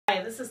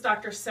This is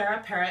Dr.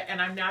 Sarah Parrott, and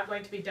I'm now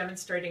going to be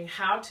demonstrating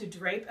how to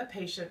drape a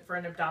patient for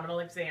an abdominal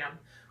exam.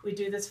 We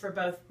do this for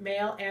both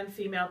male and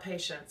female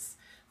patients.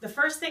 The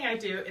first thing I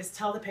do is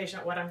tell the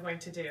patient what I'm going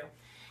to do.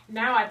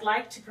 Now I'd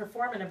like to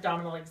perform an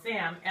abdominal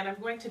exam, and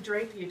I'm going to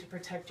drape you to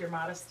protect your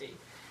modesty.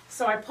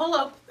 So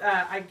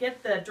I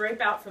get the drape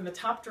out from the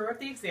top drawer of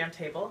the exam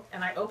table,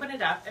 and I open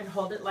it up and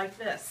hold it like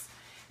this.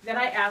 Then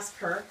I ask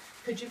her,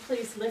 could you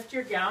please lift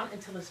your gown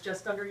until it's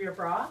just under your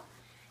bra?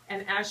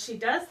 And as she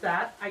does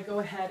that, I go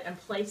ahead and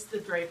place the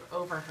drape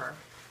over her.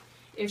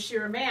 If she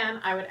were a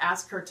man, I would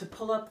ask her to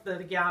pull up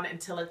the gown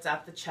until it's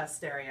at the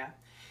chest area.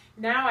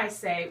 Now I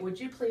say, would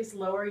you please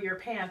lower your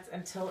pants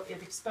until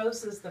it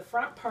exposes the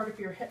front part of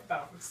your hip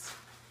bones?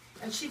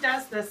 And she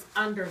does this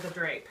under the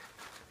drape.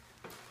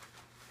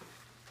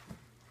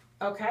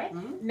 Okay,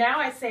 Now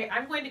I say,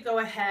 I'm going to go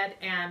ahead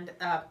and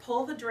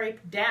pull the drape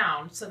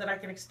down so that I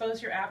can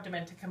expose your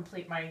abdomen to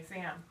complete my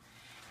exam.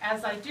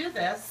 As I do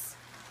this,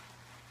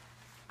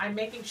 I'm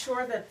making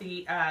sure that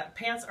the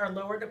pants are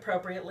lowered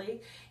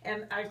appropriately,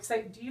 and I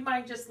say, do you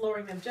mind just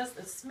lowering them just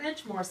a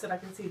smidge more so that I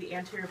can see the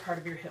anterior part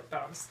of your hip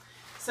bones?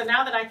 So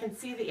now that I can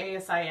see the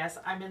ASIS,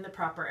 I'm in the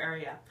proper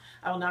area.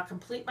 I will now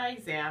complete my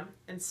exam,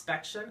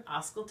 inspection,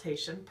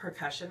 auscultation,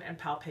 percussion, and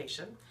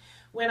palpation.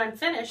 When I'm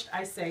finished,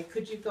 I say,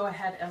 could you go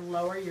ahead and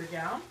lower your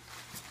gown?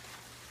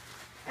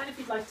 And if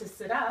you'd like to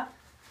sit up,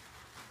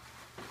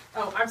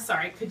 oh, I'm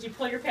sorry, could you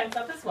pull your pants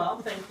up as well?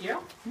 Thank you.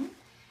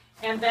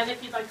 And then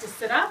if you'd like to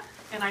sit up,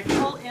 and I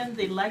pull in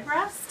the leg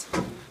rest,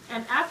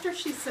 and after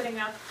she's sitting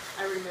up,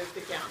 I remove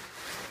the gown.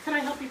 Can I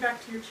help you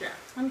back to your chair?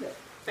 I'm good.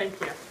 Thank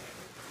you.